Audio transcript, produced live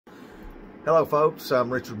Hello folks, I'm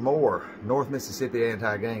Richard Moore, North Mississippi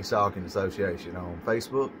Anti-Gang Stalking Association on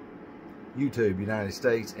Facebook, YouTube, United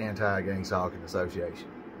States Anti-Gang Stalking Association.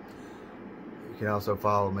 You can also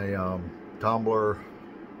follow me on Tumblr,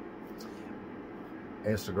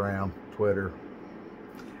 Instagram, Twitter,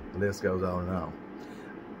 the list goes on and on.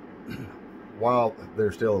 While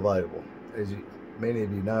they're still available. As many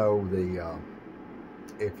of you know,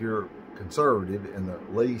 if you're conservative in the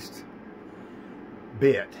least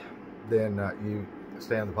bit, then you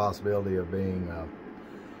stand the possibility of being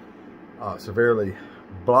severely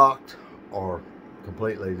blocked or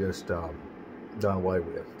completely just done away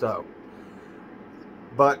with. So,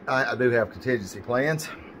 but I do have contingency plans.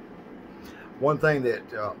 One thing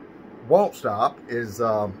that won't stop is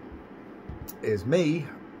me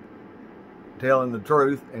telling the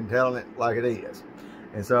truth and telling it like it is.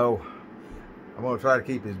 And so I'm going to try to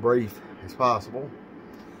keep as brief as possible.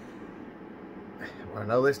 I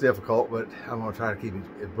know that's difficult, but I'm going to try to keep it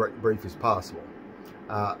as brief as possible.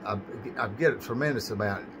 I get a tremendous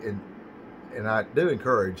amount, and I do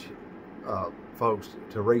encourage folks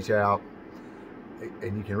to reach out,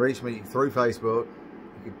 and you can reach me through Facebook.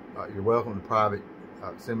 You're welcome to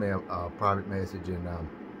send me a private message and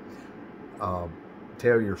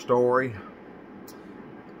tell your story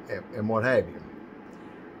and what have you.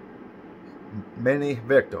 Many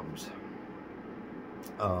victims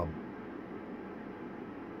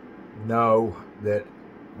know that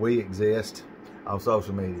we exist on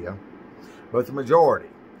social media, but the majority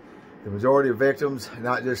of victims,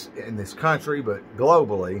 not just in this country but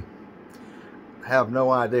globally, have no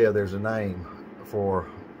idea there's a name for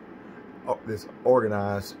this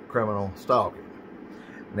organized criminal stalking.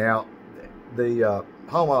 Now, the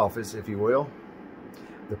home office, if you will,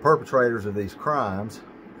 the perpetrators of these crimes,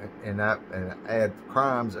 and add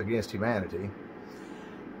crimes against humanity,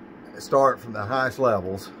 start from the highest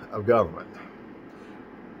levels of government,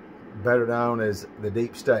 better known as the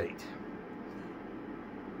deep state.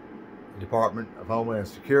 Department of Homeland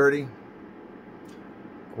Security,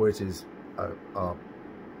 which is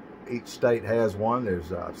each state has one.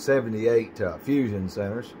 There's 78 fusion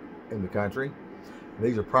centers in the country.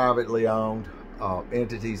 These are privately owned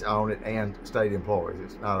entities own it, and state employees.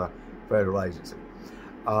 It's not a federal agency.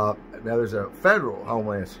 Now there's a federal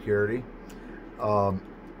Homeland Security.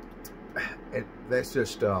 That's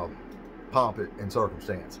just pomp and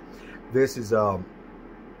circumstance. This is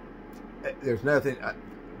there's nothing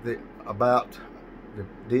about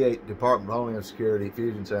the Department of Homeland Security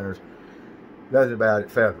fusion centers. Nothing about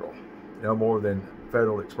it federal. No more than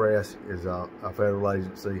Federal Express is a federal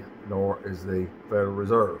agency, nor is the Federal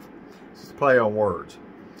Reserve. It's just a play on words.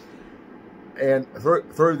 And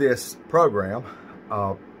through this program,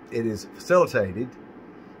 it is facilitated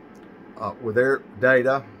with their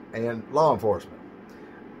data and law enforcement.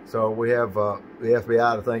 So we have the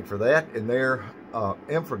FBI to thank for that, and their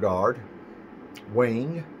InfraGard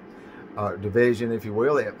wing, division, if you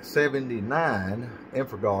will. They have 79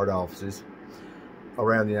 InfraGard offices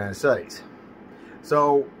around the United States.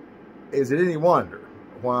 So is it any wonder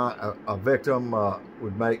why a victim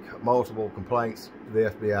would make multiple complaints to the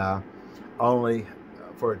FBI only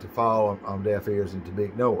for it to fall on deaf ears and to be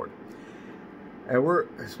ignored? And we're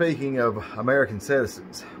speaking of American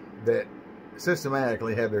citizens that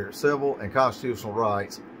systematically have their civil and constitutional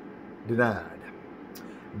rights denied,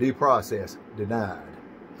 due process denied,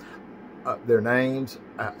 their names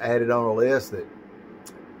added on a list that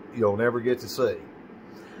you'll never get to see.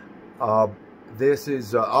 This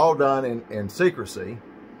is all done in secrecy,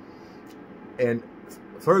 and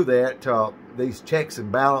through that, these checks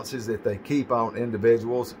and balances that they keep on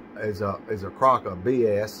individuals is a crock of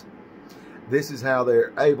BS. This is how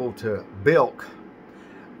they're able to bilk,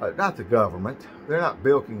 not the government. They're not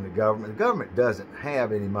bilking the government. The government doesn't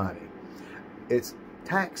have any money. It's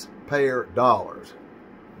taxpayer dollars,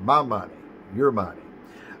 my money, your money.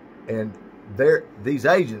 And these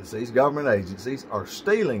agencies, government agencies, are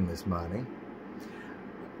stealing this money,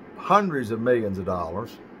 hundreds of millions of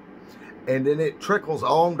dollars, and then it trickles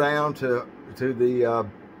on down to the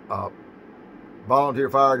volunteer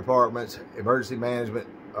fire departments, emergency management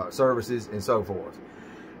services, and so forth.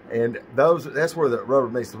 And that's where the rubber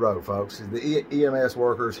meets the road, folks. The EMS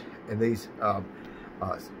workers and these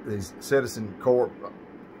Citizen Corp,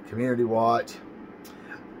 Community Watch,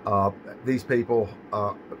 these people,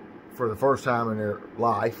 for the first time in their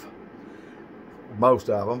life, most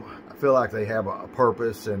of them feel like they have a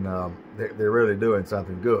purpose, and they're really doing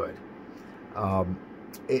something good.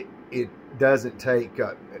 It doesn't take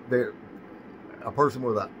a person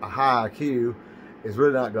with a high IQ is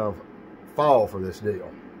really not going to fall for this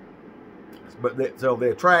deal. But so they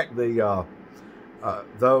attract the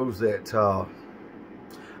those that are,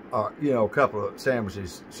 you know, a couple of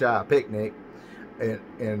sandwiches shy of picnic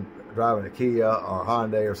and driving a Kia or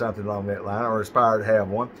Hyundai or something along that line, or aspire to have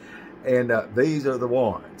one. And these are the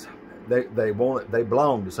ones. They want it, they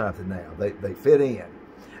belong to something now. They fit in.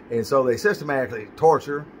 And so they systematically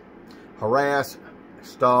torture, harass,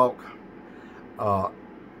 stalk,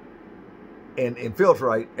 and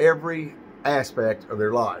infiltrate every aspect of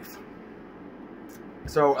their life.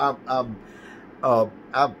 So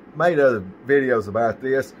I've made other videos about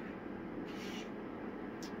this,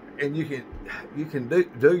 and you can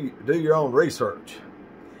do your own research,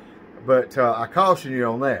 but I caution you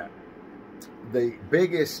on that. The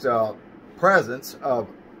biggest presence of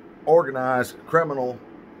organized criminal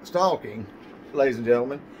stalking, ladies and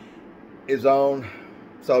gentlemen, is on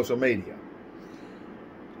social media.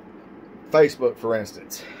 Facebook, for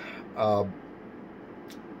instance,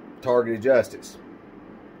 targeted justice.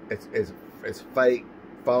 It's fake,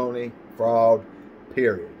 phony, fraud,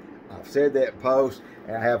 period. I've said that in posts,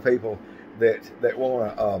 and I have people that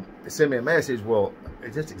want to send me a message. Well,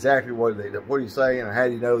 it's just exactly what are you saying, or how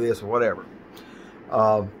do you know this, or whatever.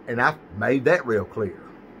 And I've made that real clear.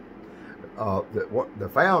 The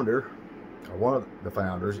founder, or one of the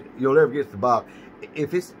founders, you'll never get to the bottom.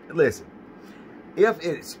 If it's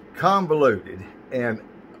convoluted and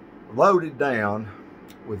loaded down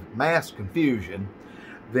with mass confusion,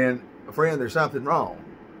 then, friend, there's something wrong.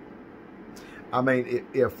 I mean,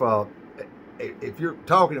 if you're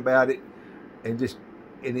talking about it and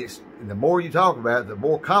the more you talk about it, the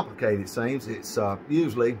more complicated it seems. It's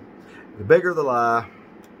usually the bigger the lie,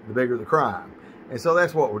 the bigger the crime. And so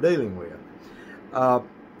that's what we're dealing with.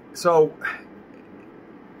 So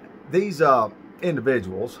these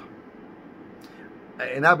individuals,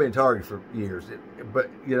 and I've been targeted for years, but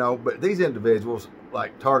these individuals,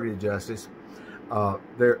 like Targeted Justice,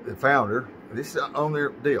 the founder, this is on their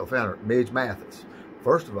deal, founder, Midge Mathis.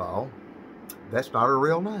 First of all, that's not her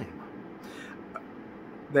real name.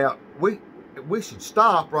 Now, we should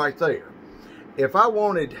stop right there. If I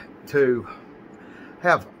wanted to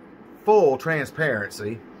have full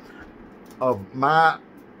transparency of my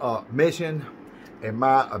mission and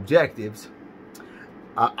my objectives,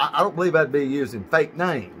 I don't believe I'd be using fake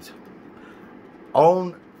names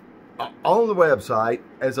on the website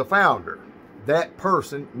as a founder. That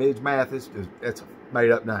person, Midge Mathis, it's a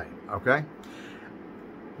made-up name, okay?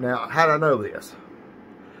 Now, how do I know this?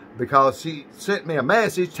 Because she sent me a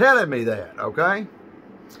message telling me that, okay?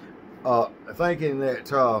 Thinking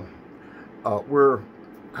that we're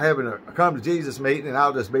having a come to Jesus meeting, and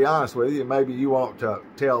I'll just be honest with you, maybe you want to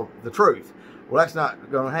tell the truth. Well, that's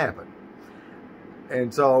not going to happen.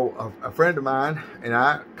 And so a friend of mine and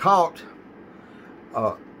I caught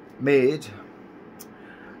Midge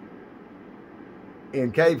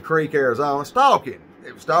in Cave Creek, Arizona, stalking.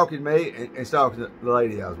 It was stalking me and stalking the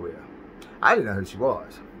lady I was with. I didn't know who she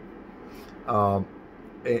was. But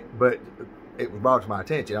it was brought to my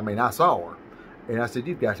attention. I mean, I saw her. And I said,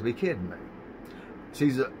 you've got to be kidding me.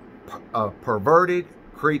 She's a perverted,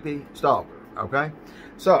 creepy stalker. Okay?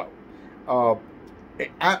 So, I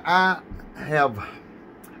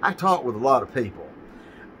talk with a lot of people.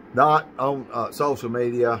 Not on social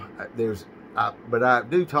media. But I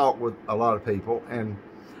do talk with a lot of people, and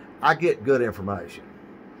I get good information.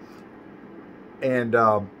 And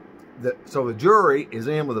so the jury is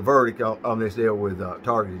in with a verdict on this deal with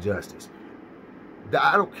Targeted Justice.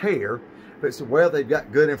 I don't care if it's, well, they've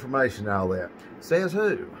got good information and all that. Says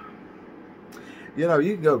who? You know,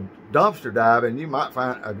 you can go dumpster diving, you might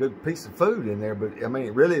find a good piece of food in there, but I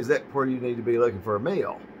mean, really, is that where you need to be looking for a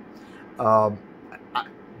meal? I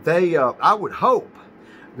would hope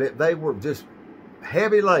that they were just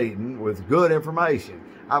heavy laden with good information.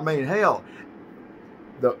 I mean, hell,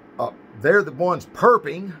 they're the ones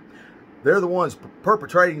perping. They're the ones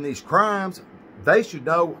perpetrating these crimes. They should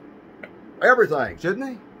know everything, shouldn't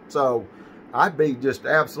they? So I'd be just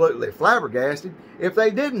absolutely flabbergasted if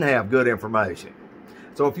they didn't have good information.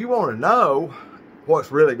 So if you want to know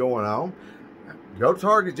what's really going on, go to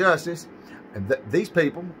Targeted Justice, and these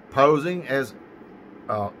people posing as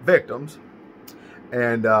victims,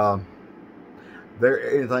 and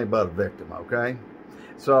they're anything but a victim, okay?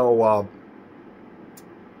 So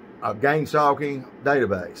gang stalking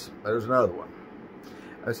database, there's another one.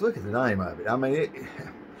 Let's look at the name of it. I mean,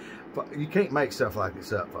 you can't make stuff like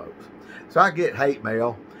this up, folks. So I get hate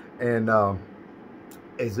mail, and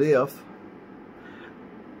as if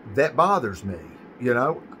that bothers me, you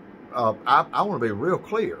know. I want to be real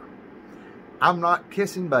clear. I'm not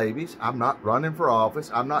kissing babies. I'm not running for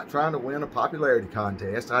office. I'm not trying to win a popularity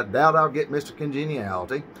contest. I doubt I'll get Mr.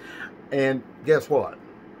 Congeniality. And guess what?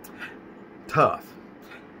 tough.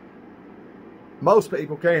 Most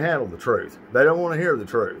people can't handle the truth. They don't want to hear the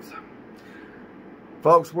truth.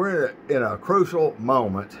 Folks, we're in a crucial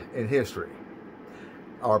moment in history.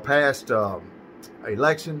 Our past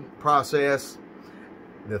election process,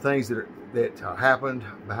 the things that happened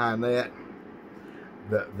behind that,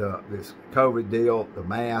 this COVID deal, the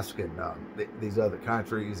mask, and these other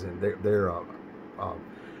countries, and they're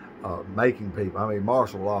making people, I mean,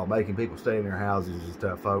 martial law, making people stay in their houses and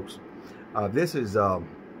stuff, folks. This is,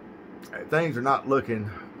 things are not looking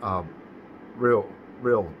real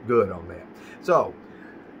good on that. So,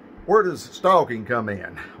 where does stalking come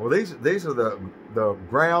in? Well, these are the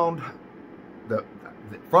ground, the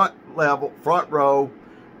front level, front row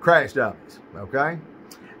crash dummies, okay?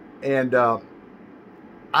 And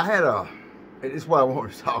I had this is what I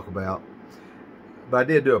wanted to talk about, but I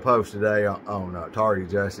did do a post today on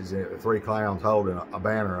Targeted Justice, 3 clowns holding a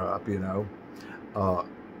banner up, you know,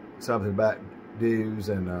 something about dues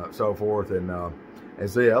and so forth, and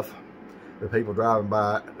as if the people driving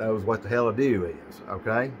by knows what the hell a due is,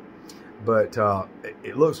 okay? But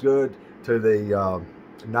it looks good to the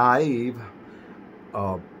naive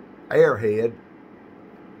airhead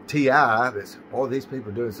TI that's, oh, these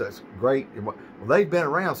people are doing such great. Well, they've been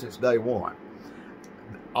around since day one.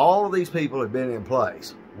 All of these people have been in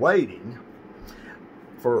place waiting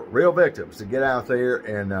for real victims to get out there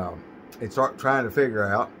and start trying to figure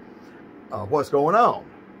out what's going on.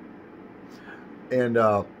 And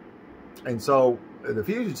so the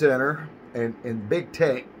Fusion Center and big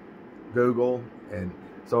tech, Google and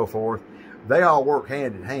so forth, they all work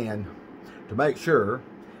hand in hand to make sure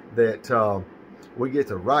that we get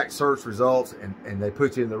the right search results and they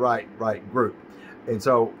put you in the right group. And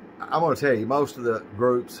so I'm going to tell you, most of the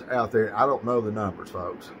groups out there, I don't know the numbers,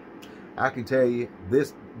 folks. I can tell you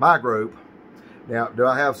this, my group. Now, do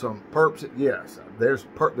I have some perps? Yes, they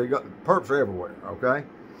got perps are everywhere. Okay,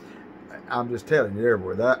 I'm just telling you, they're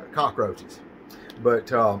everywhere. That cockroaches,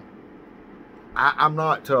 but I'm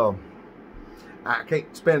not. I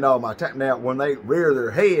can't spend all my time. Now, when they rear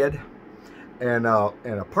their head and a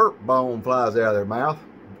perp bone flies out of their mouth,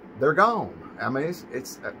 they're gone. I mean,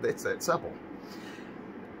 it's that simple.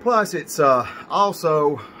 Plus, it's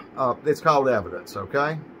also it's called evidence.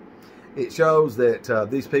 Okay, it shows that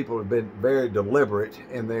these people have been very deliberate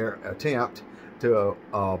in their attempt to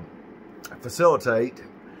facilitate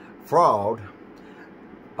fraud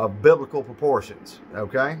of biblical proportions.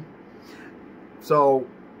 Okay, so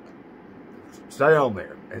stay on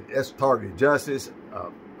there. And that's Targeted Justice,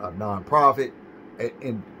 a nonprofit,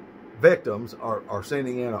 and victims are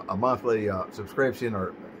sending in a monthly subscription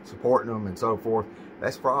or supporting them and so forth.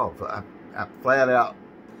 That's fraud. Flat out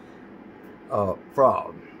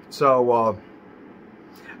fraud. So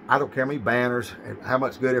I don't care how many banners, how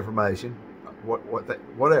much good information,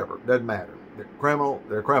 whatever, doesn't matter. They're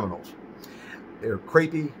criminals. They're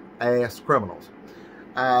creepy ass criminals.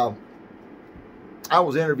 I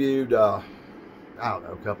was interviewed. I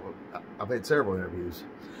don't know, I've had several interviews,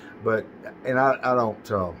 but I don't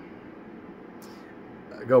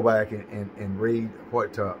go back and read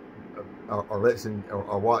what or listen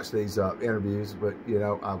or watch these interviews, but you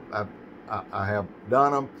know, I have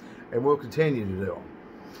done them and will continue to do them.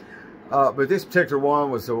 But this particular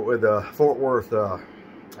one was with Fort Worth, a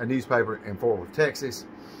newspaper in Fort Worth, Texas,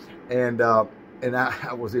 and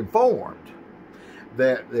I was informed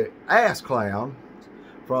that the ass clown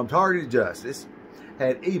from Targeted Justice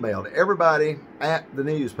had emailed everybody at the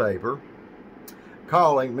newspaper,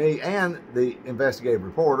 calling me and the investigative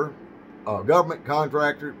reporter government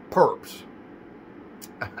contractor perps.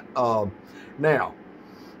 Now,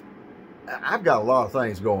 I've got a lot of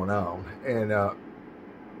things going on, and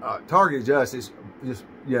Targeted Justice, just,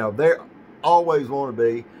 you know, they always want to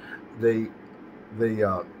be the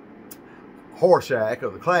Horseshack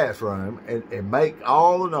of the classroom and make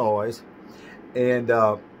all the noise and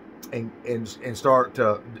start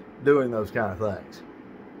doing those kind of things.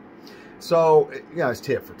 So, you know, it's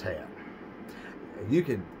tit for tat.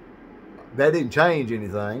 That didn't change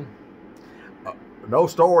anything. No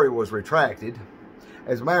story was retracted.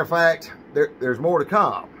 As a matter of fact, there's more to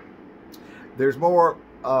come. There's more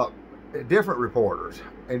different reporters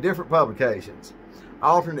and different publications,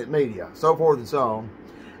 alternate media, so forth and so on.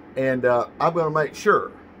 And I'm going to make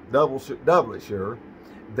sure, doubly sure,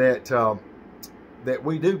 that that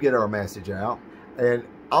we do get our message out, and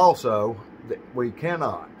also that we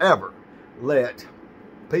cannot ever let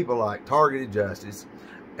people like Targeted Justice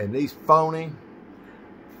and these phony,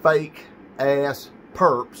 fake ass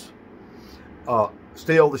perps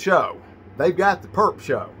steal the show. They've got the perp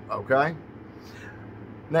show, okay?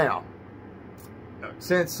 Now,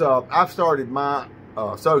 since I've started my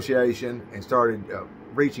association and started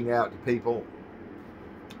reaching out to people.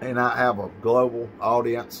 And I have a global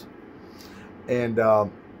audience. And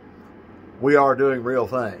we are doing real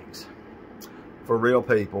things for real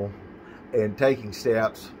people and taking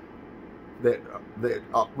steps that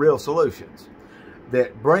real solutions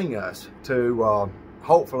that bring us to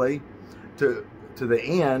hopefully to the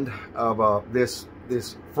end of this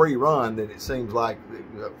free run that it seems like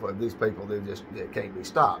for these people that can't be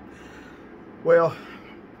stopped. Well,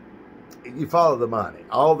 you follow the money,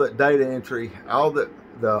 all the data entry, all the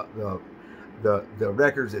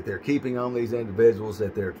records that they're keeping on these individuals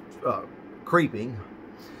that they're creeping.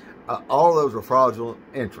 All of those are fraudulent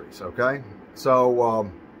entries. Okay, so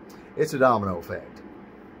it's a domino effect.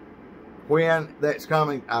 When that's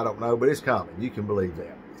coming, I don't know, but it's coming. You can believe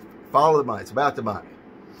that. Follow the money. It's about the money.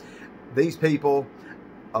 These people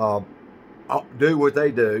do what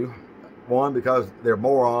they do. One, because they're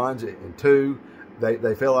morons, and two,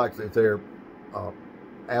 they feel like that they're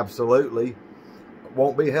absolutely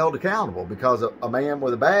won't be held accountable because a man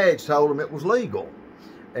with a badge told them it was legal.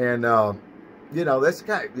 And you know, that's the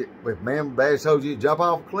kind of, if a man with a badge told you to jump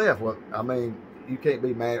off a cliff, well, I mean, you can't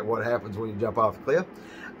be mad at what happens when you jump off a cliff.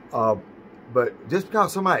 But just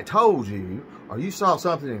because somebody told you, or you saw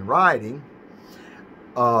something in writing,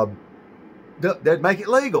 that'd make it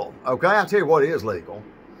legal. Okay, I'll tell you what is legal.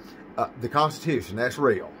 The Constitution, that's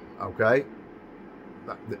real. Okay,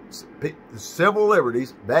 the civil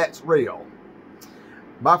liberties, that's real.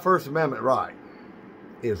 My First Amendment right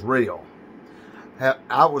is real.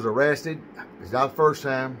 I was arrested. It's not the first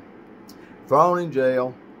time. Thrown in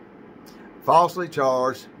jail. Falsely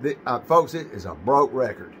charged. Folks, it is a broke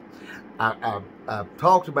record. I've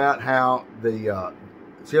talked about how the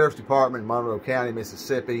Sheriff's Department in Monroe County,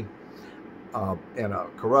 Mississippi, and a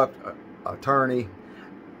corrupt attorney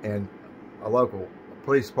and a local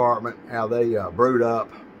police department, how they brewed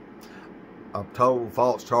up a total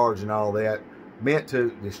false charge and all that, meant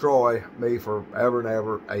to destroy me forever and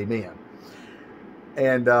ever. Amen.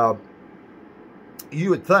 And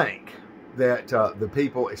you would think that the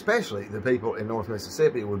people, especially the people in North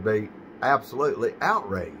Mississippi, would be absolutely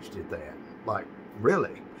outraged at that. Like,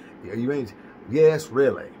 really? You mean, yes,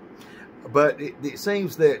 really? But it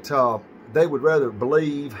seems that they would rather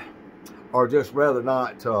believe or just rather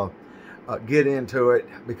not get into it,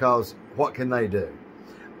 because what can they do?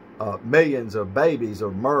 Millions of babies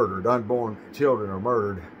are murdered, unborn children are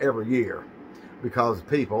murdered every year because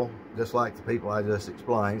people, just like the people I just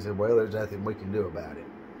explained, said, well, there's nothing we can do about it.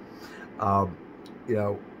 You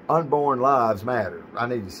know, unborn lives matter. I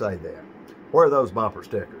need to say that. Where are those bumper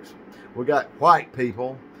stickers? We got white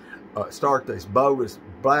people start this bogus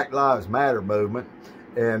Black Lives Matter movement,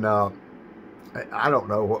 and I don't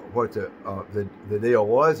know what the deal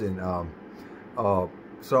was, and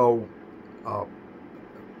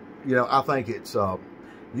you know, I think it's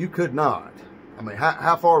you could not. I mean,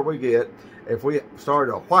 how far we get if we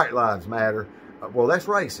started a White Lives Matter? Well, that's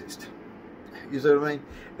racist. You see what I mean?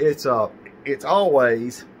 It's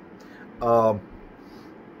always a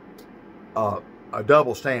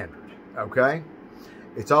double standard. Okay,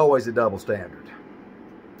 it's always a double standard.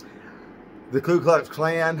 The Ku Klux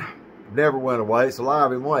Klan never went away. It's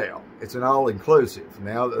alive and well. It's an all-inclusive.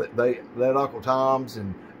 Now they let Uncle Tom's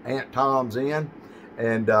and Aunt Tom's in,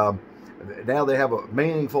 and now they have a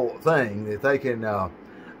meaningful thing that they can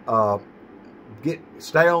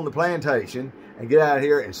stay on the plantation and get out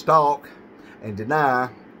here and stalk and deny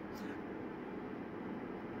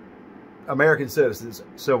American citizens'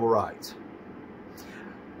 civil rights.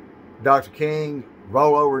 Dr. King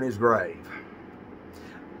roll over in his grave.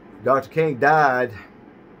 Dr. King died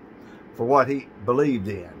for what he believed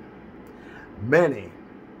in. Many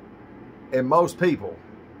and most people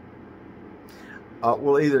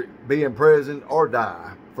will either be in prison or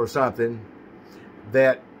die for something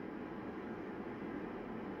that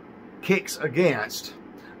kicks against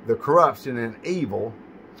the corruption and evil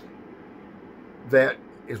that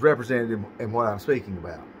is represented in what I'm speaking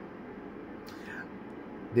about.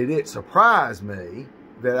 Did it surprise me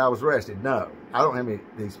that I was arrested? No. I don't have any of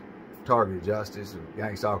these targeted justice or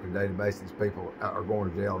gang stalking database. These people are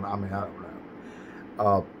going to jail. I mean, I don't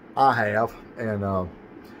know. I have, and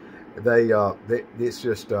it's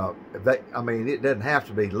just I mean, it doesn't have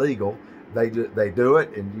to be legal. They do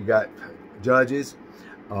it, and you got judges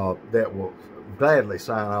that will gladly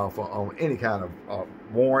sign off on any kind of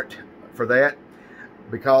warrant for that,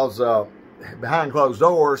 because behind closed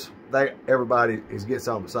doors, everybody gets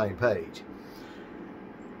on the same page.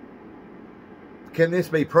 Can this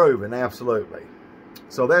be proven? Absolutely.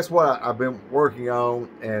 So that's what I've been working on,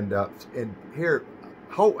 and here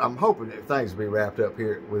I'm hoping that things will be wrapped up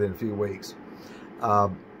here within a few weeks.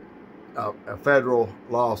 a federal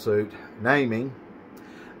lawsuit naming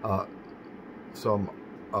some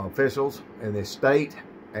officials in this state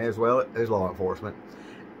as well as law enforcement,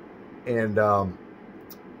 and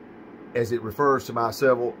as it refers to my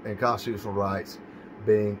civil and constitutional rights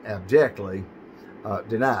being abjectly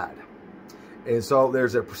denied. And so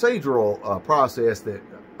there's a procedural process that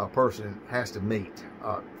a person has to meet.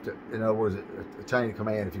 In other words, a chain of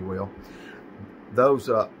command, if you will.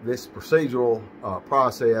 This procedural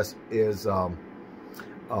process is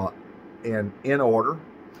in order.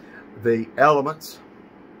 The elements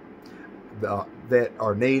that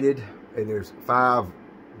are needed, and there's 5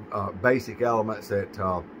 basic elements that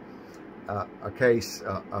a case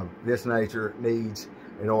of this nature needs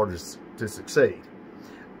in order to succeed.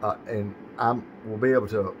 And I will be able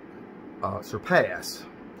to surpass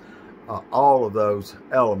all of those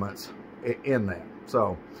elements in that.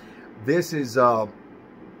 So this is,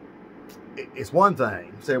 it's one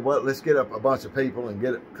thing. Say, well, let's get up a bunch of people and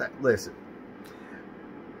get it. Listen,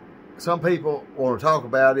 some people want to talk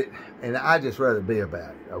about it, and I just rather be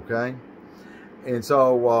about it, okay? And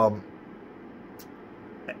so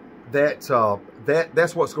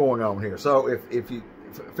that's what's going on here. So if you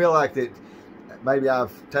feel like that maybe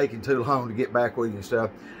I've taken too long to get back with you and stuff,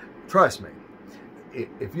 trust me,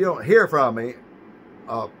 if you don't hear from me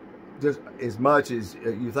just as much as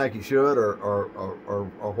you think you should, or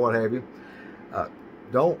what have you,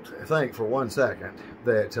 don't think for one second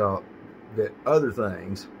that that other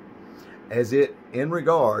things, as it in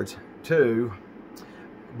regards to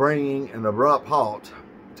bringing an abrupt halt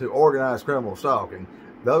to organized criminal stalking,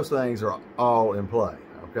 those things are all in play.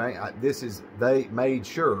 Okay, they made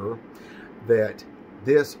sure that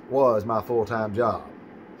this was my full-time job,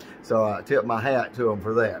 so I tip my hat to them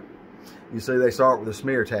for that. You see, they start with the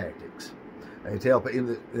smear tactics. They tell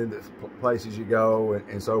people in the places you go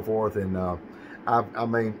and so forth, and I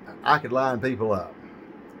mean, I could line people up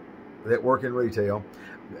that work in retail.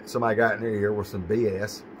 Somebody got in here with some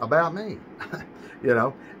BS about me, you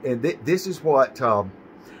know. And this is what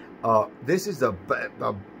this is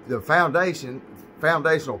the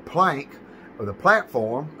foundational plank or the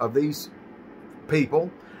platform of these people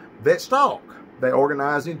that stalk. They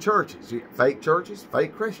organize in churches, fake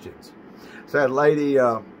Christians. So I had a lady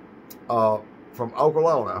from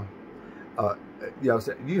Oklahoma, you know,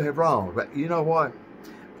 said, "You have wronged," but you know what?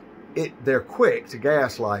 They're quick to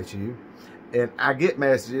gaslight you. And I get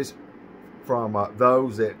messages from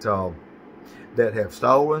those that have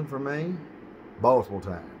stolen from me multiple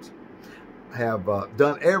times, have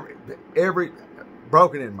done every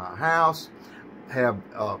broken in my house, have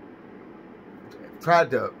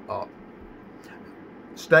tried to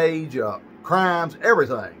stage crimes,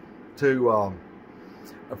 everything, to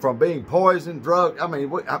from being poisoned, drugged. I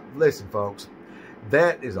mean, listen, folks,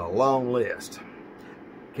 that is a long list.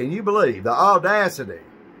 Can you believe the audacity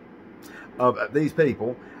of these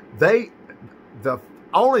people? The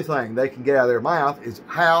only thing they can get out of their mouth is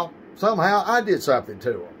how somehow I did something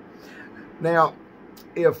to them. Now,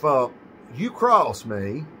 if you cross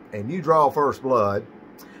me and you draw first blood,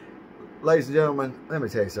 ladies and gentlemen, let me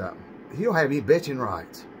tell you something. You don't have any bitching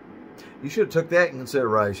rights. You should have took that in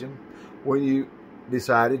consideration when you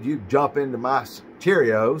decided you'd jump into my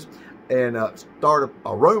Cheerios and start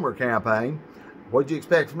a rumor campaign. What'd you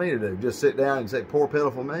expect for me to do? Just sit down and say, poor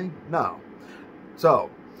pitiful me? No. So,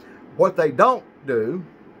 what they don't do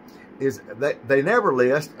is that they never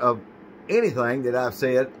list of anything that I've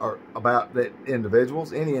said or about that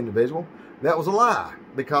any individual. That was a lie,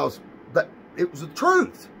 because it was the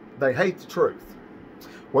truth. They hate the truth.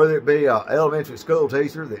 Whether it be an elementary school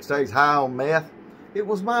teacher that stays high on meth, it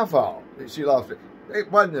was my fault that she lost it.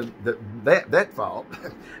 It wasn't that fault.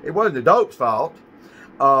 It wasn't the dope's fault.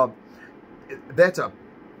 That's a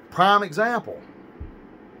prime example.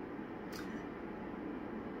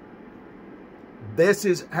 This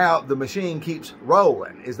is how the machine keeps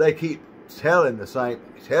rolling, is they keep telling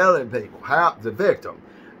people, how the victim,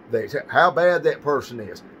 how bad that person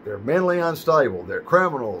is. They're mentally unstable, they're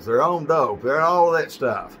criminals, they're on dope, they're all that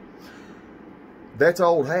stuff. That's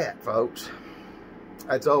old hat, folks.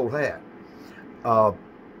 That's old hat.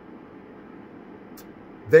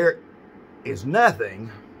 There is nothing,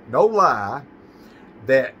 no lie,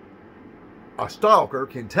 that a stalker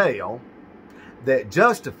can tell that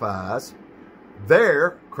justifies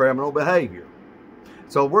their criminal behavior.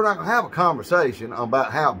 So we're not going to have a conversation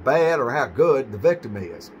about how bad or how good the victim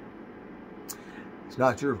is. It's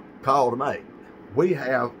not your call to make. We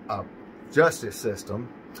have a justice system,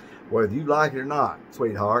 whether you like it or not,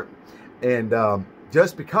 sweetheart. And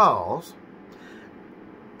just because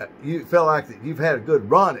you feel like that you've had a good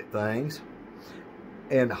run at things,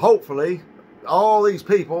 and hopefully all these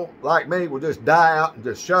people like me will just die out and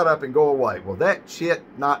just shut up and go away. Well, that shit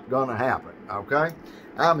not gonna happen, okay?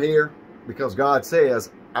 I'm here because God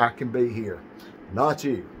says I can be here, not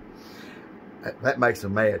you. That makes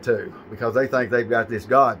them mad too, because they think they've got this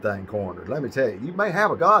God thing cornered. Let me tell you, you may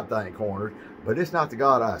have a God thing cornered, but it's not the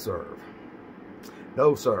God I serve.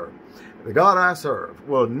 No, sir. The God I serve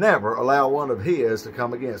will never allow one of his to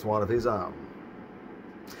come against one of his own.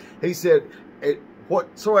 He said,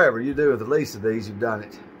 whatsoever you do with the least of these, you've done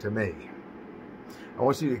it to me. I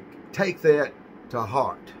want you to take that to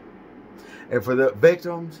heart. And for the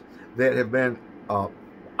victims that have been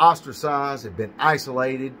ostracized, have been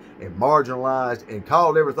isolated and marginalized and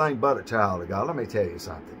called everything but a child of God, let me tell you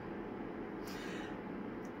something.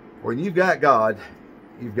 When you've got God,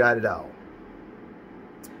 you've got it all.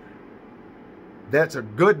 That's a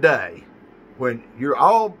good day when you're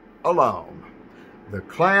all alone. The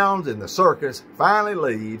clowns and the circus finally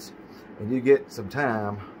leaves and you get some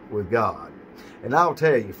time with God. And I'll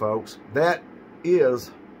tell you, folks, that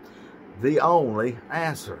is the only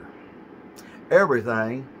answer.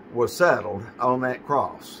 Everything was settled on that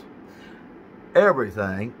cross.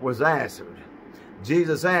 Everything was answered.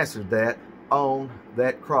 Jesus answered that on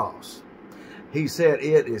that cross. He said,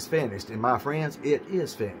 it is finished. And my friends, it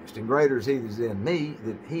is finished. And greater is he that is in me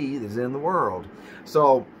than he that is in the world.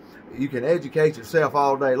 So you can educate yourself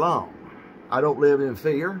all day long. I don't live in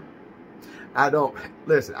fear. I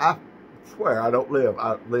swear I don't live.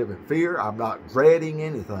 I live in fear. I'm not dreading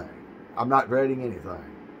anything. I'm not dreading anything.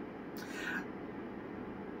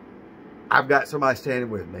 I've got somebody standing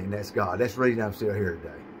with me, and that's God. That's the reason I'm still here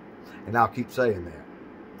today. And I'll keep saying that.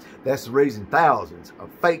 That's the reason thousands of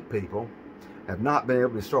fake people have not been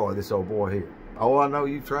able to destroy this old boy here. Oh, I know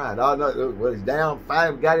you've tried. I know, well, he's down.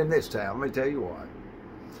 Finally got him this time. Let me tell you what.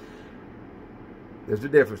 There's a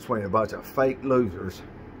difference between a bunch of fake losers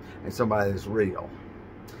and somebody that's real.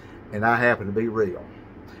 And I happen to be real.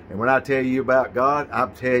 And when I tell you about God,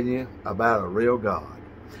 I'm telling you about a real God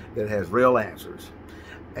that has real answers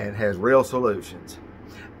and has real solutions.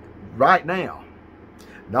 Right now.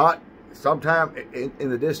 Not sometime in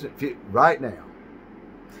the distant future. Right now.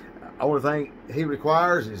 The only thing he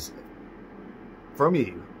requires is from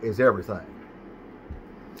you is everything.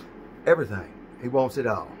 Everything. He wants it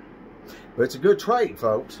all. But it's a good trade,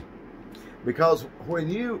 folks, because when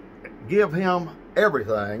you give him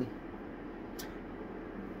everything,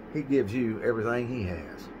 he gives you everything he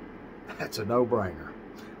has. That's a no-brainer.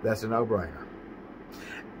 That's a no-brainer.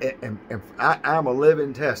 And I'm a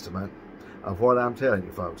living testament of what I'm telling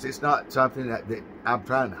you, folks. It's not something that I'm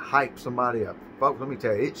trying to hype somebody up. Folks, let me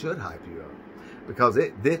tell you, it should hype you up, because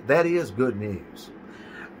that is good news.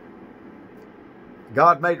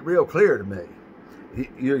 God made it real clear to me.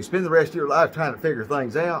 You spend the rest of your life trying to figure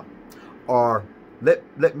things out, or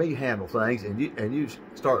let me handle things, and you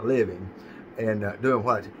start living and doing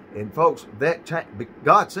what. And folks,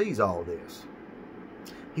 God sees all this.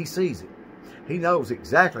 He sees it. He knows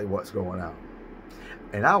exactly what's going on.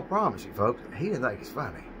 And I'll promise you, folks, he didn't think it's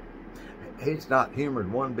funny. He's not humored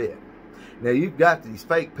one bit. Now, you've got these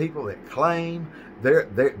fake people that claim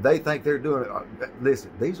they think they're doing it.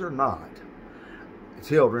 Listen, these are not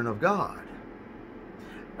children of God.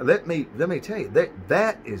 Let me tell you,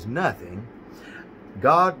 that is nothing.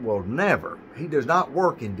 God will never. He does not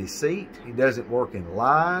work in deceit. He doesn't work in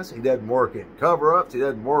lies. He doesn't work in cover-ups. He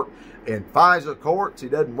doesn't work in FISA courts. He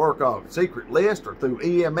doesn't work on secret list or through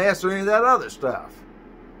EMS or any of that other stuff.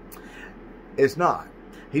 It's not.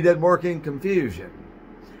 He doesn't work in confusion.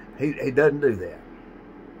 He doesn't do that.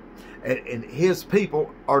 And his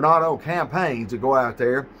people are not on campaigns to go out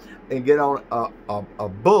there and get on a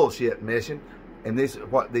bullshit mission. And this is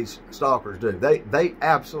what these stalkers do. They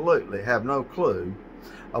absolutely have no clue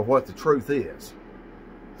of what the truth is.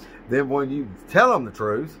 Then when you tell them the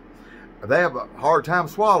truth, they have a hard time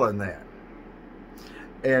swallowing that.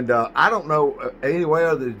 And I don't know any way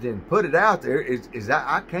other than put it out there is that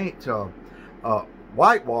I can't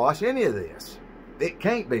whitewash any of this. It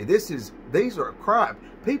can't be. These are crime.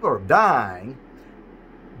 People are dying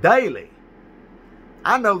daily.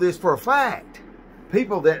 I know this for a fact.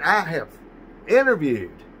 People that I have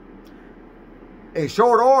interviewed in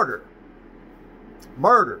short order,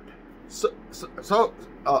 murdered, suicides,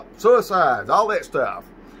 all that stuff.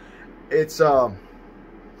 It's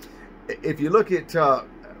if you look at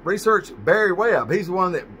research Barry Webb, he's the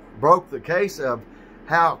one that broke the case of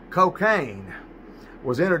how cocaine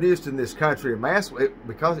was introduced in this country in mass,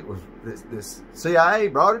 because it was this CIA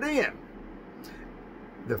brought it in.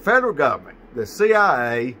 The federal government, the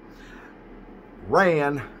CIA,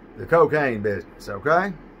 ran the cocaine business,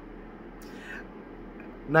 okay?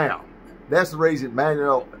 Now, that's the reason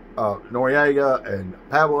Manuel Noriega and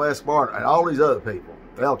Pablo Escobar and all these other people,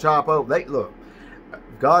 El Chapo, they look,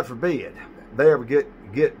 God forbid they ever get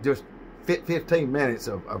just 15 minutes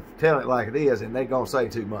of telling it like it is, and they're going to say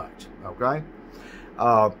too much, okay?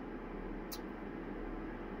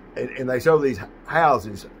 And they show these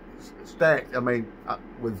houses stacked, I mean,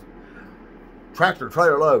 with tractor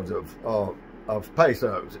trailer loads of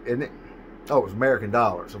pesos, and it was American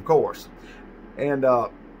dollars, of course. And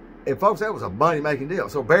folks, that was a money-making deal.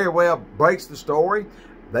 So very well breaks the story.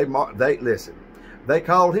 They listen. They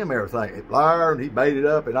called him everything, liar, and he made it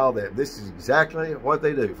up and all that. This is exactly what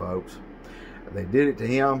they do, folks. They did it to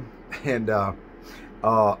him, and the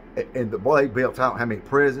boy, they built out how many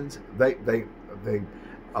prisons.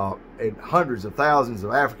 And hundreds of thousands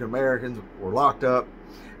of African Americans were locked up,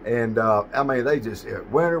 and I mean, they just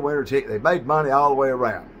winner chick. They made money all the way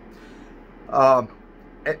around.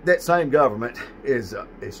 That same government is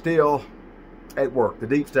still at work. The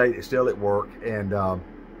deep state is still at work, and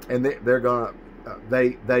they're gonna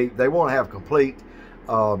they want to have complete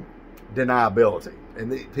deniability. And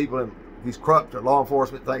the people in these corrupt law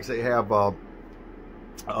enforcement thinks they have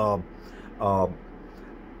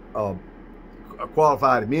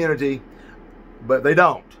qualified immunity, but they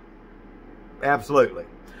don't. Absolutely.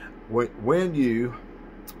 When you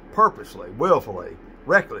purposely, willfully,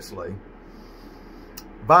 recklessly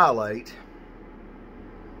violate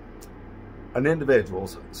an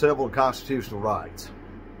individual's civil and constitutional rights,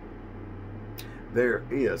 there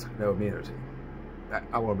is no immunity.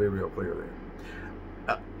 I want to be real clear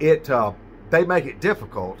there. They make it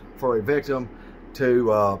difficult for a victim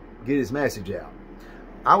to get his message out.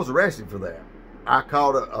 I was arrested for that. I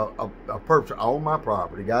caught a perpetrator on my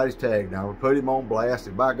property, got his tag number, put him on blast,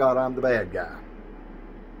 and by God, I'm the bad guy.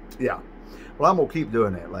 Yeah. Well, I'm going to keep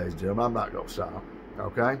doing that, ladies and gentlemen. I'm not going to stop.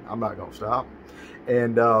 Okay? I'm not going to stop.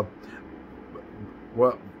 And,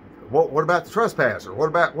 well, what about the trespasser? What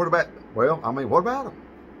about, well, I mean, what about them?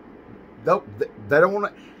 They don't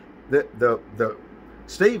want to, the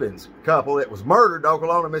Stevens couple that was murdered in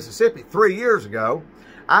Oklahoma, Mississippi 3 years ago,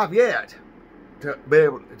 I've yet to be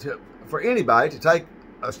able to, for anybody to take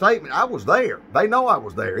a statement. I was there. They know I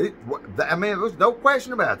was there. I mean, there's no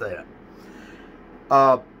question about that.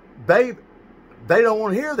 They don't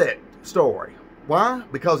want to hear that story. Why?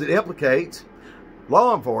 Because it implicates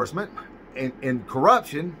law enforcement and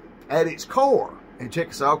corruption at its core in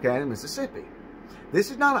Chickasaw County, Mississippi.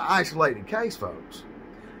 This is not an isolated case, folks.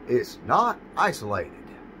 It's not isolated.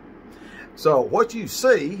 So what you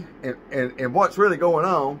see and what's really going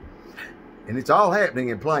on, and it's all happening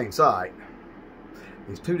in plain sight,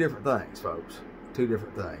 is two different things, folks. Two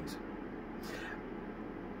different things.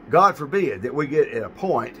 God forbid that we get at a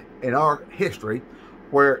point in our history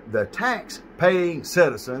where the tax-paying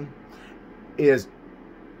citizen is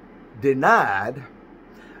denied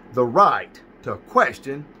the right to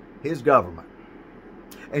question his government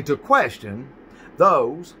and to question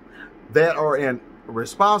those that are in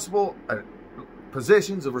responsible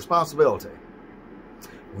positions of responsibility.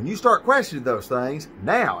 When you start questioning those things,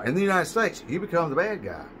 now in the United States, you become the bad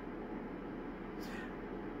guy.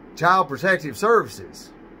 Child Protective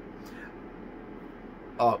Services,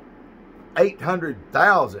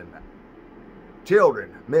 800,000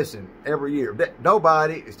 children missing every year.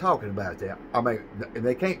 Nobody is talking about that. I mean, and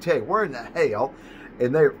they can't tell you where in the hell.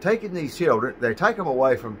 And they're taking these children, they take them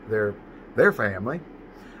away from their family,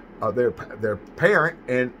 their parent,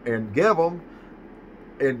 and give them,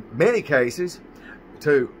 in many cases,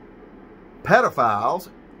 to pedophiles,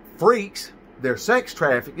 freaks. They're sex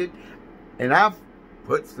trafficking, and I've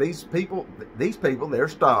put these people they're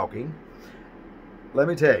stalking. Let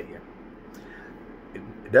me tell you,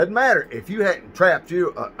 it doesn't matter if you hadn't trapped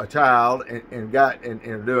a child and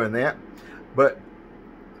doing that, but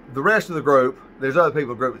the rest of the group, there's other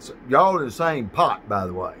people in the group. Y'all in the same pot, by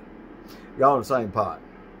the way. Y'all in the same pot.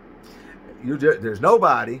 There's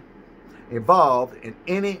nobody involved in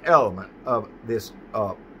any element of this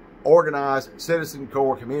organized citizen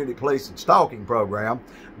corps community police and stalking program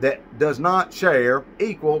that does not share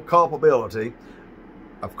equal culpability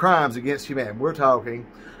of crimes against humanity. We're talking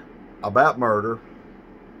about murder,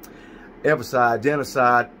 infanticide,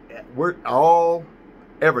 genocide.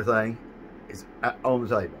 Everything is on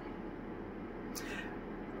the table.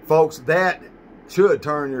 Folks, that should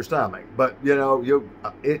turn your stomach. But, you know,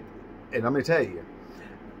 and let me tell you,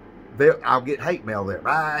 I'll get hate mail there.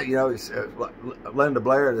 You know, it's Linda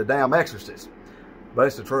Blair, the damn exorcist. But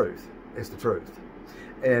it's the truth. It's the truth.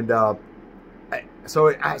 And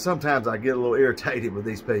so sometimes I get a little irritated with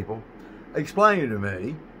these people explaining to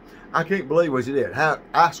me, I can't believe what you did. How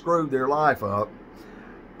I screwed their life up.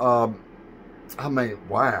 I mean,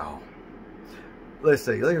 wow. let's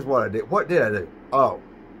see, here's what I did. What did I do? Oh,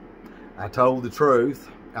 I told the truth.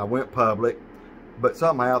 I went public, but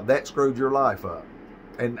somehow that screwed your life up,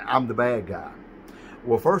 and I'm the bad guy.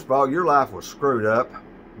 Well, first of all, your life was screwed up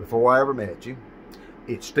before I ever met you.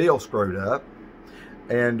 It's still screwed up,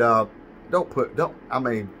 and I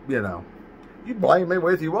mean, you know, you blame me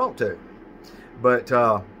with you want to, but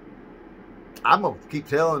I'm gonna keep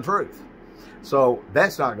telling the truth. So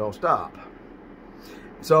that's not gonna stop.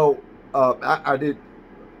 So I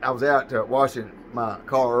was out washing my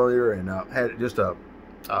car earlier, and had just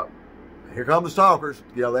here come the stalkers.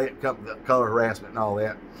 You know, they come the color harassment and all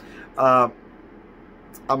that.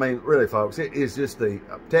 I mean, really, folks, it is just the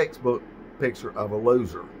textbook picture of a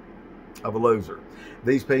loser. Of a loser.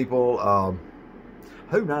 These people,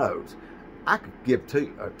 who knows? I could give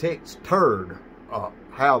a text turd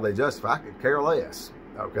how they justify. I could care less.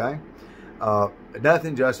 Okay,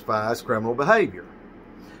 nothing justifies criminal behavior.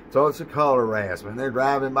 So it's a color harassment. They're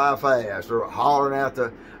driving by fast or hollering out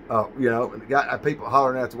the, you know, got people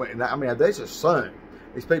hollering out the window. I mean, they just assume,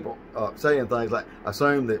 these people saying things like,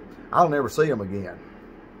 assume that I'll never see them again.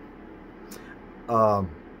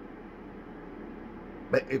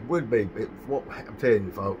 It would be, I'm telling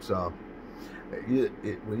you folks,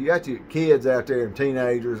 when you got your kids out there and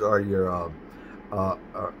teenagers, or your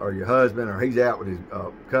husband, or he's out with his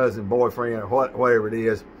cousin, boyfriend, or whatever it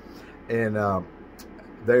is, and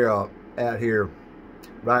they're out here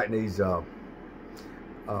writing these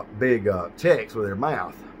big checks with their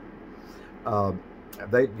mouth.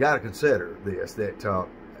 They've got to consider this, that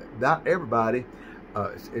not everybody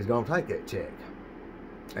is going to take that check.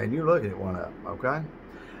 And you're looking at one of them, okay?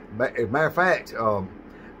 As a matter of fact,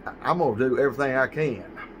 I'm going to do everything I can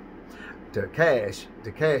to cash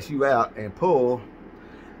you out and pull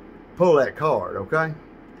that card, okay?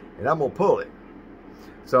 And I'm going to pull it.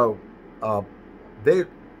 So,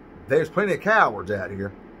 there's plenty of cowards out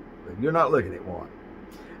here, but you're not looking at one.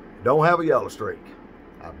 Don't have a yellow streak.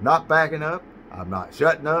 I'm not backing up. I'm not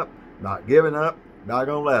shutting up. Not giving up. Not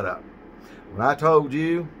going to let up. When I told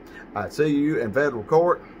you I'd see you in federal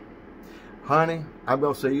court, honey, I'm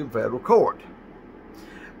going to see you in federal court.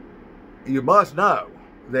 You must know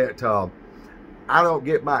that I don't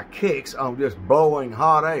get my kicks on just blowing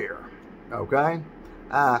hot air, okay?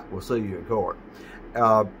 I will see you in court.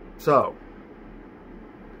 So,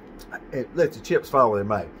 let the chips fall where they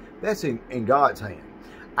may. That's in God's hand.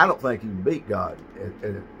 I don't think you can beat God,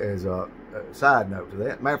 as a side note to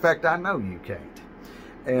that. Matter of fact, I know you can't.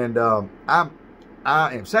 And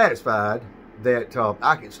I am satisfied that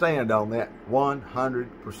I can stand on that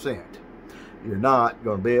 100%. You're not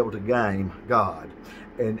going to be able to game God.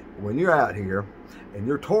 And when you're out here and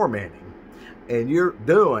you're tormenting and you're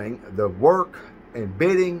doing the work and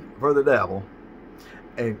bidding for the devil,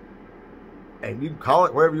 and you can call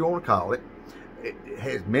it whatever you want to call it, it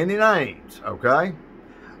has many names, okay?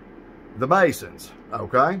 The Masons,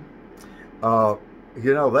 okay?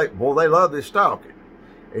 You know, they love this stalking.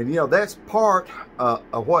 And, you know, that's part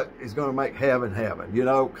of what is going to make heaven heaven, you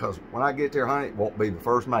know, because when I get there, honey, it won't be the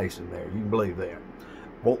first Mason there. You can believe that.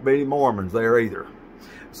 Won't be any Mormons there either.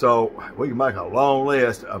 So we can make a long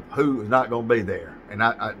list of who is not going to be there. And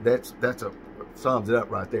that's sums it up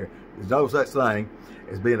right there. There's no such thing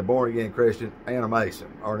as being a born-again Christian and a Mason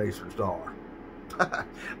or an Eastern Star.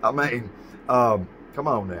 I mean, come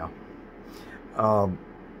on now.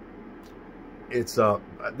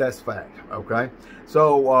 That's fact, okay?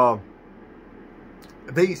 So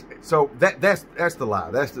that's the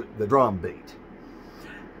lie. That's the drum beat.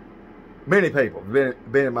 Many people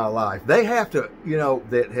have been in my life. They have to, you know,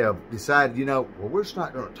 that have decided, you know, well, we're just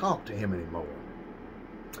not going to talk to him anymore.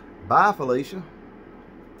 Bye, Felicia.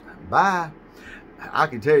 Bye. I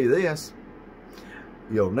can tell you this.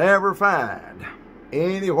 You'll never find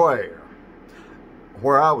anywhere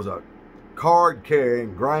where I was a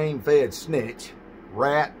card-carrying, grain-fed snitch,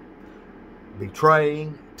 rat,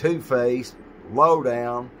 betraying, two-faced,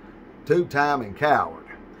 low-down, two-timing coward.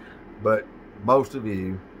 But most of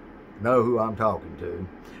you know who I'm talking to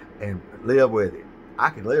and live with it. I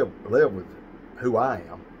can live with who I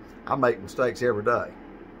am. I make mistakes every day.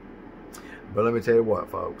 But let me tell you what,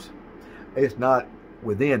 folks. It's not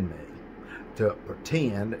within me to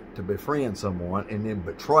pretend to befriend someone and then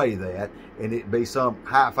betray that, and it be some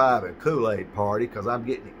high-five and Kool-Aid party because I'm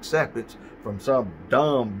getting acceptance from some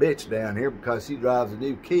dumb bitch down here because she drives a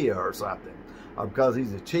new Kia or something, or because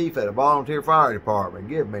he's the chief at a volunteer fire department.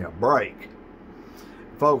 Give me a break.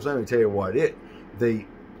 Folks, let me tell you what, the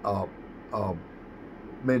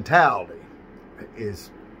mentality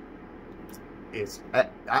is,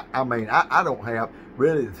 I mean, I don't have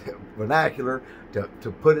really the vernacular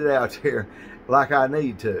to put it out there like I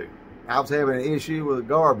need to. I was having an issue with a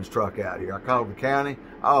garbage truck out here. I called the county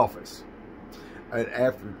office. And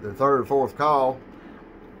after the third or fourth call,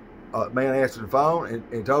 a man answered the phone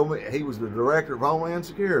and told me he was the director of Homeland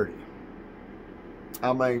Security.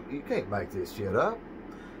 I mean, you can't make this shit up.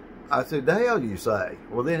 I said, the hell you say?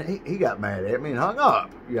 Well, then he got mad at me and hung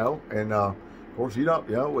up, you know. And, of course, you don't,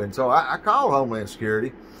 you know. And so I called Homeland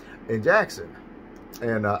Security in Jackson.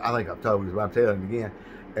 And I think I've told you, but I'm telling you again.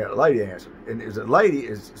 And a lady answered. And a lady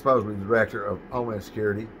is supposed to be the director of Homeland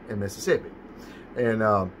Security in Mississippi. And,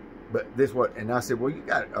 but this what, and I said, well, you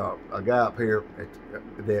got a guy up here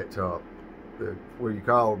where you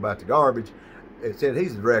called about the garbage. It said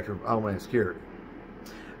he's the director of Homeland Security.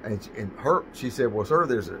 And she said, well, sir,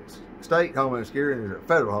 there's a state Homeland Security and there's a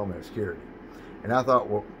federal Homeland Security. And I thought,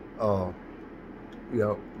 well, you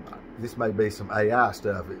know, this may be some AI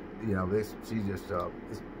stuff. You know,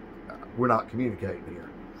 we're not communicating here.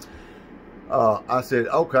 I said,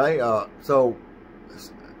 okay, so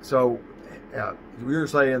you're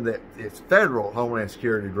saying that its federal Homeland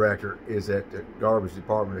Security director is at the garbage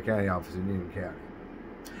department of the county office in Union County.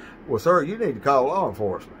 Well, sir, you need to call law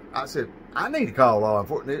enforcement. I said, I need to call law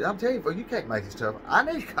enforcement. I'm telling you, you can't make this stuff. I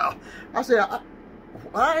need to call. I said,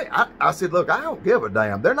 I said, look, I don't give a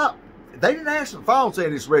damn. They didn't answer the phone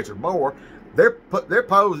saying it's Richard Moore. They're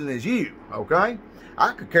posing as you, okay?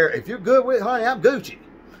 I could care. If you're good with it, honey, I'm Gucci.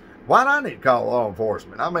 Why do I need to call law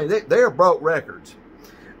enforcement? I mean, they're broke records.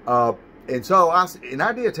 And so I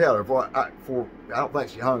did tell her I don't think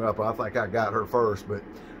she hung up. I think I got her first, but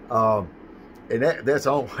and that's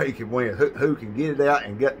the only way you can win. Who can get it out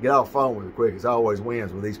and get off the phone with it quick? It always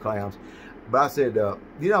wins with these clowns. But I said,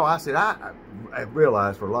 you know, I said I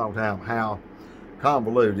realized for a long time how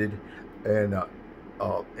convoluted and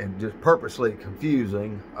just purposely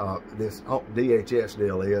confusing this DHS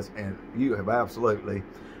deal is, and you have absolutely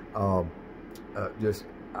I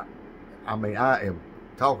mean, I am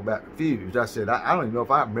talking about confused. I said, I don't even know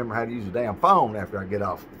if I remember how to use a damn phone after I get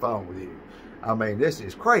off the phone with you. I mean, this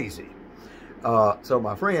is crazy. So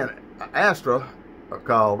my friend Astra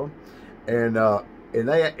called them, and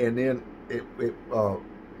then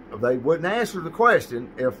they wouldn't answer the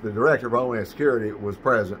question if the director of Homeland Security was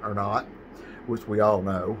present or not, which we all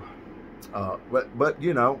know. But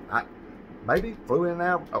you know, maybe flew in and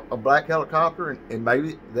out a black helicopter, and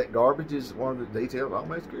maybe that garbage is one of the details of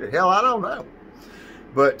Homeland Security. Hell, I don't know.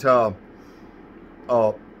 But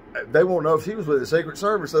they won't know if she was with the Secret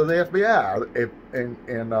Service or the FBI.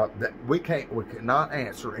 We cannot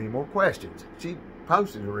answer any more questions. She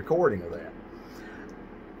posted a recording of that.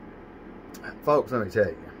 Folks, let me tell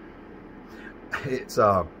you, it's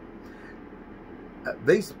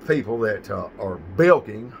these people that are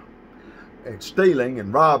bilking and stealing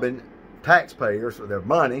and robbing taxpayers for their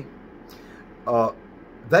money,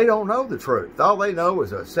 they don't know the truth. All they know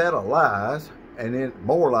is a set of lies, and then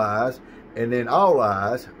more lies, and then all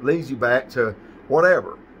lies leads you back to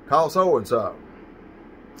whatever. Call so-and-so.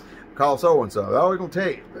 Call so-and-so. All we're going to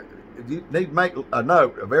tell you, you need to make a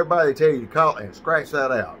note of everybody they tell you to call and scratch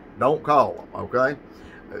that out. Don't call them, okay?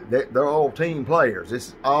 They're all team players.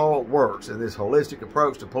 This all works in this holistic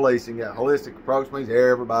approach to policing. That holistic approach means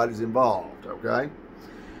everybody's involved, okay?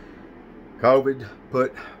 COVID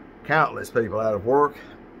put countless people out of work.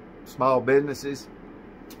 Small businesses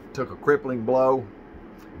took a crippling blow,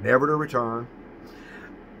 never to return.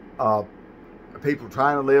 People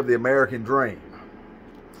trying to live the American dream.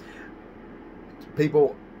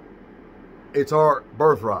 People, it's our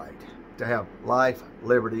birthright to have life,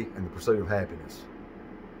 liberty, and the pursuit of happiness.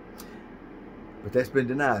 But that's been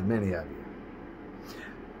denied many of you.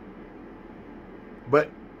 But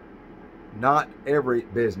not every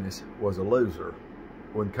business was a loser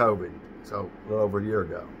when COVID, so a little over a year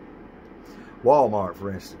ago. Walmart,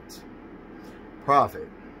 for instance, profit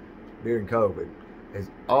during COVID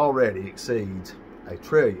has already exceeds $1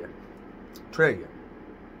 trillion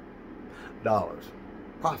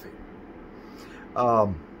profit.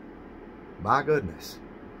 My goodness,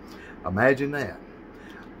 imagine that.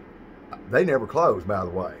 They never closed, by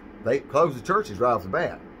the way. They closed the churches right off the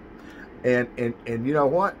bat. And you know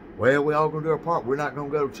what? Well, we all going to do our part. We're not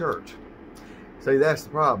going to go to church. See, that's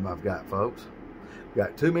the problem I've got, folks. We've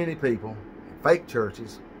got too many people in fake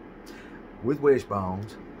churches with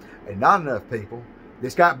wishbones, and not enough people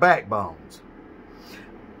that's got backbones.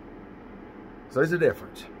 So there's a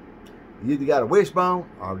difference. You either got a wishbone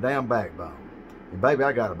or a damn backbone. And baby,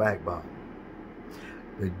 I got a backbone.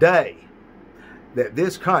 The day that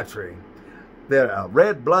this country, that a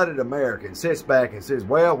red-blooded American sits back and says,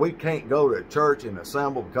 well, we can't go to church and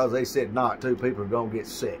assemble because they said not to, people are going to get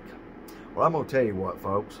sick. Well, I'm going to tell you what,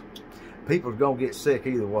 folks. People are going to get sick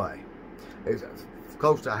either way. It's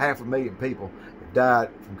close to 500,000 people have died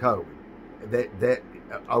from COVID. That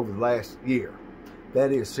over the last year.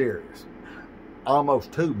 That is serious.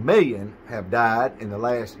 Almost 2 million have died in the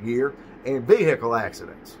last year in vehicle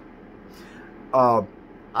accidents. I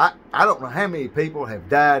don't know how many people have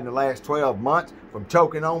died in the last 12 months from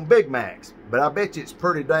choking on Big Macs, but I bet you it's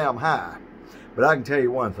pretty damn high. But I can tell you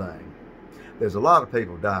one thing. There's a lot of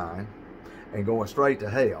people dying and going straight to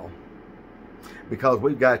hell because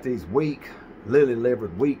we've got these weak,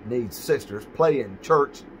 lily-livered, weak-kneed sisters playing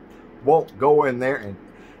church, won't go in there, and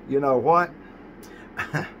you know what?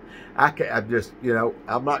 I'm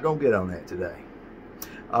not going to get on that today.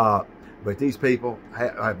 But these people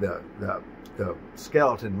have the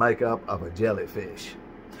skeleton makeup of a jellyfish.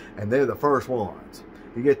 And they're the first ones.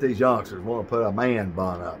 You get these youngsters want to put a man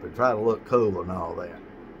bun up and try to look cool and all that.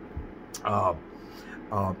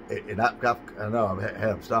 And I know I've had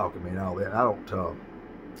them stalking me and all that. And I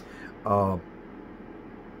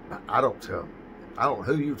don't know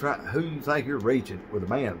who you think you're reaching with a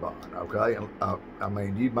man bun. Okay, I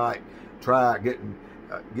mean, you might try getting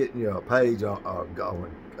you a page on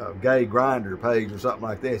a gay grinder page or something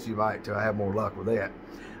like this. You might have more luck with that.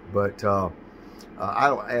 But I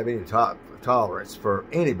don't have any tolerance for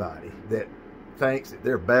anybody that thinks that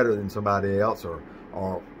they're better than somebody else, or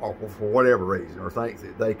for whatever reason, or thinks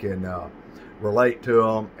that they can relate to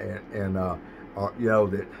them, and you know,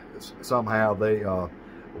 that somehow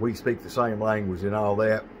we speak the same language and all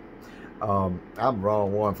that. I'm the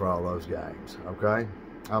wrong one for all those games. Okay,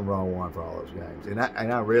 I'm the wrong one for all those games, and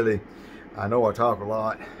I know I talk a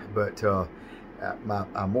lot, but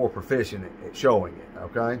I'm more proficient at showing it.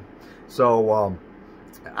 Okay, so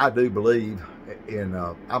I do believe in.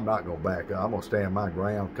 I'm not going to back up. I'm going to stand my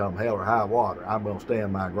ground, come hell or high water. I'm going to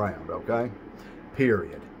stand my ground. Okay,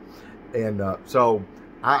 period. And so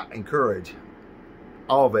I encourage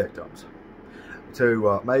all victims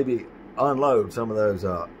to maybe unload some of those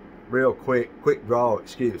real quick draw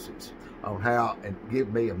excuses on how, and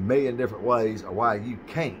give me a million different ways of why you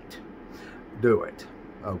can't do it.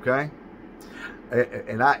 Okay,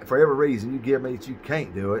 and for every reason you give me that you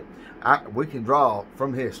can't do it, we can draw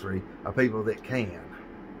from history of people that can,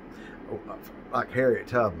 like Harriet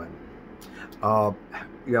Tubman. You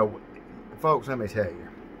know, folks, let me tell you,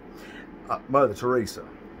 Mother Teresa.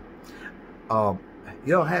 You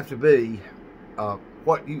don't have to be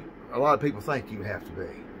what a lot of people think you have to be.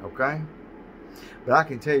 Okay, but I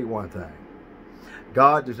can tell you one thing: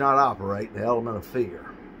 God does not operate in the element of fear.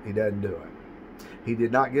 He doesn't do it. He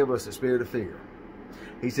did not give us a spirit of fear.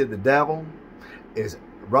 He said the devil is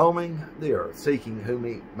roaming the earth, seeking whom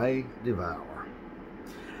he may devour.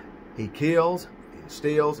 He kills, and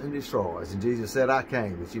steals, and destroys. And Jesus said, I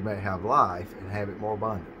came that you may have life and have it more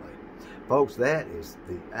abundantly. Folks, that is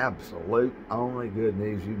the absolute only good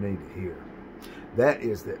news you need to hear. That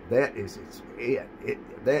is it. That is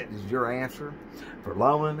your answer for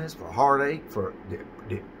loneliness, for heartache, for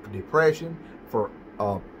depression, for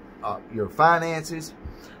your finances,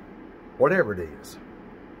 whatever it is.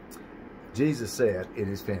 Jesus said, it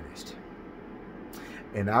is finished.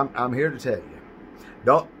 And I'm here to tell you,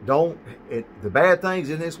 the bad things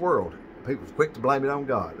in this world, people are quick to blame it on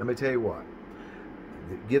God. Let me tell you what,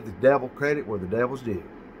 give the devil credit where the devil's due.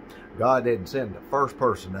 God didn't send the first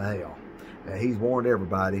person to hell. He's warned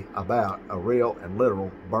everybody about a real and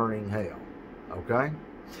literal burning hell. Okay?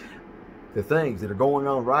 The things that are going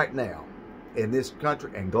on right now in this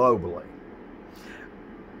country and globally,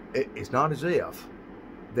 it's not as if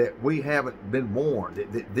that we haven't been warned.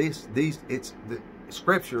 That the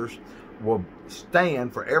scriptures will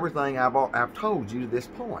stand for everything I've told you to this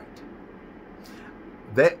point.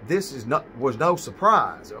 That this was no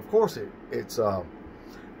surprise. Of course,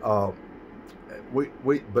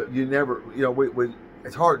 but you never, you know,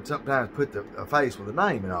 it's hard to sometimes put a face with a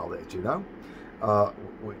name and all that, you know.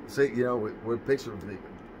 We see, you know, we picture the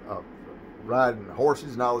riding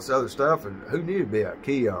horses and all this other stuff, and who knew it'd be a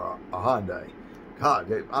Kia or a Hyundai?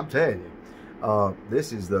 God, I'm telling you,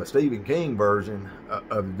 this is the Stephen King version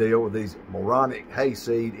of the deal with these moronic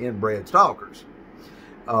hayseed inbred stalkers.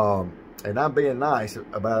 And I'm being nice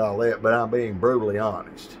about all that, but I'm being brutally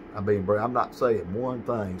honest. I'm not saying one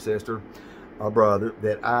thing, sister or brother,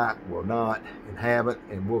 that I will not and haven't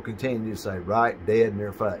and will continue to say right dead in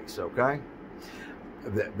their face. Okay,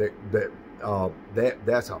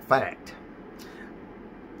 that's a fact.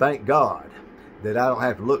 Thank God that I don't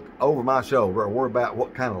have to look over my shoulder or worry about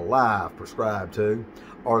what kind of lie I've prescribed to,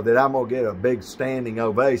 or that I'm gonna get a big standing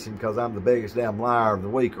ovation because I'm the biggest damn liar of the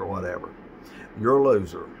week or whatever. You're a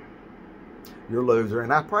loser. You're a loser,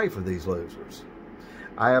 and I pray for these losers.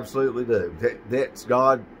 I absolutely do. That's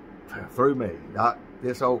God through me, not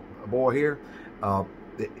this old boy here. But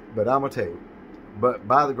I'm going to tell you, but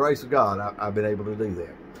by the grace of God, I've been able to do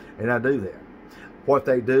that. And I do that. What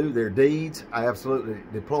they do, their deeds, I absolutely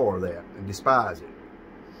deplore that and despise it.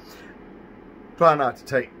 Try not to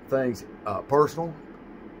take things personal,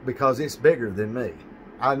 because it's bigger than me.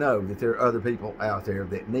 I know that there are other people out there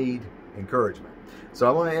that need encouragement. So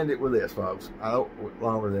I'm going to end it with this, folks. I know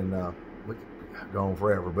longer than we could go on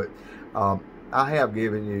forever, but I have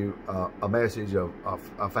given you a message of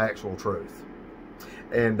factual truth.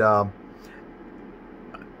 And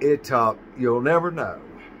you'll never know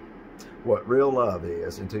what real love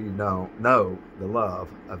is until you know the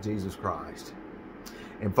love of Jesus Christ.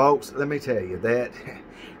 And folks, let me tell you that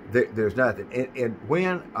there's nothing. And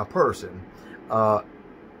when a person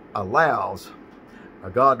allows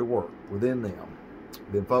God to work within them,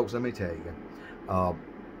 then folks, let me tell you,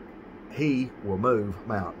 he will move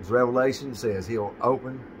mountains. Revelation says he'll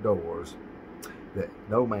open doors that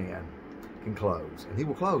no man can close. And he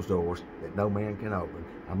will close doors that no man can open.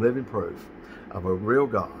 I'm living proof of a real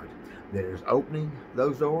God that is opening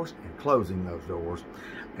those doors and closing those doors.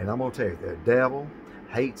 And I'm going to tell you, the devil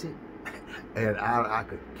hates it, and I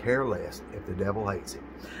could care less if the devil hates it.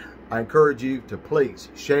 I encourage you to please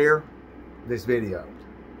share this video.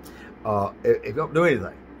 If you don't do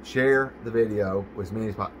anything, share the video with as many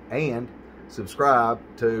as possible, and subscribe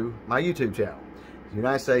to my YouTube channel,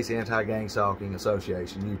 United States Anti-Gang Stalking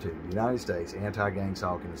Association YouTube, United States Anti-Gang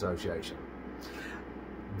Stalking Association.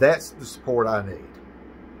 That's the support I need.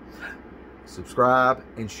 Subscribe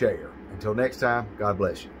and share. Until next time, God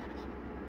bless you.